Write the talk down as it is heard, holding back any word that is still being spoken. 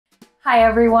Hi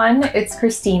everyone, it's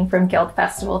Christine from Guild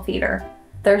Festival Theatre.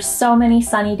 There's so many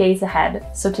sunny days ahead,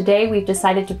 so today we've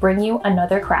decided to bring you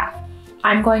another craft.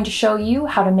 I'm going to show you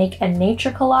how to make a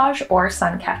nature collage or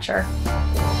suncatcher.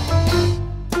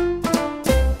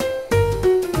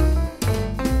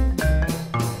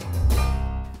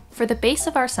 For the base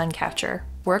of our suncatcher,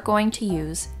 we're going to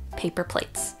use paper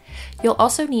plates. You'll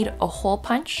also need a hole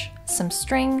punch, some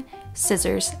string,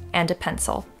 scissors, and a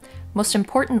pencil. Most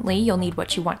importantly, you'll need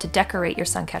what you want to decorate your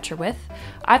suncatcher with.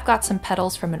 I've got some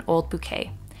petals from an old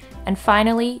bouquet. And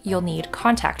finally, you'll need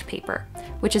contact paper,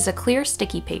 which is a clear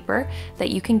sticky paper that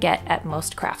you can get at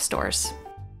most craft stores.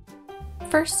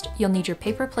 First, you'll need your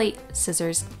paper plate,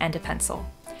 scissors, and a pencil.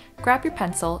 Grab your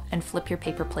pencil and flip your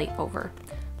paper plate over.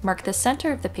 Mark the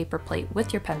center of the paper plate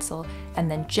with your pencil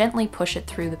and then gently push it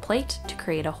through the plate to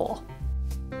create a hole.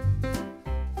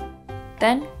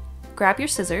 Then, grab your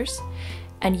scissors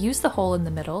and use the hole in the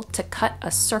middle to cut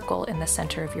a circle in the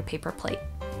center of your paper plate.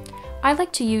 I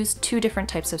like to use two different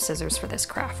types of scissors for this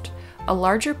craft. A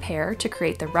larger pair to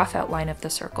create the rough outline of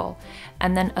the circle,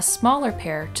 and then a smaller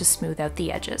pair to smooth out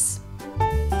the edges.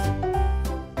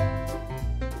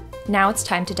 Now it's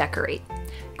time to decorate.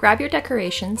 Grab your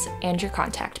decorations and your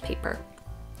contact paper.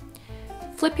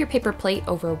 Flip your paper plate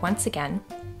over once again,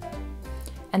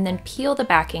 and then peel the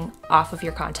backing off of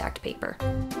your contact paper.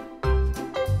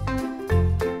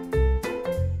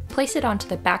 Place it onto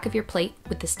the back of your plate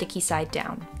with the sticky side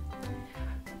down.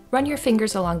 Run your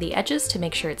fingers along the edges to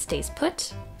make sure it stays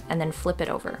put, and then flip it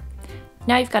over.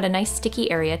 Now you've got a nice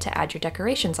sticky area to add your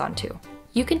decorations onto.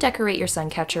 You can decorate your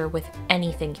suncatcher with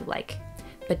anything you like,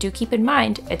 but do keep in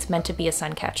mind it's meant to be a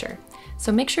suncatcher,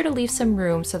 so make sure to leave some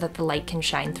room so that the light can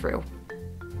shine through.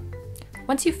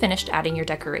 Once you've finished adding your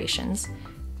decorations,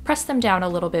 press them down a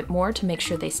little bit more to make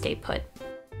sure they stay put.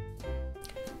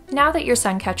 Now that your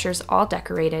suncatcher's all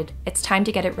decorated, it's time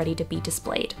to get it ready to be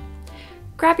displayed.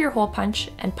 Grab your hole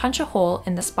punch and punch a hole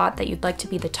in the spot that you'd like to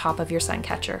be the top of your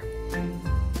suncatcher.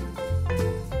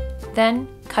 Then,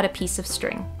 cut a piece of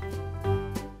string.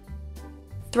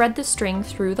 Thread the string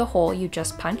through the hole you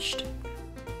just punched,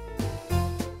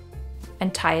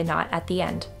 and tie a knot at the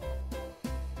end.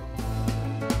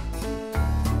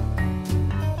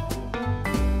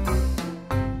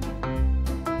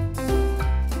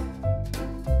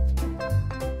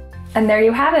 And there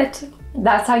you have it!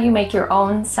 That's how you make your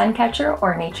own suncatcher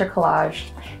or nature collage.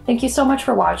 Thank you so much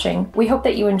for watching. We hope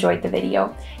that you enjoyed the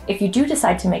video. If you do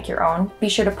decide to make your own, be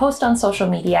sure to post on social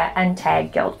media and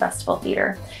tag Guild Festival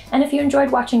Theatre. And if you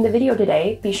enjoyed watching the video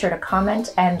today, be sure to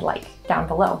comment and like down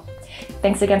below.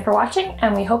 Thanks again for watching,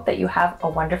 and we hope that you have a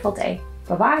wonderful day.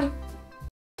 Bye-bye!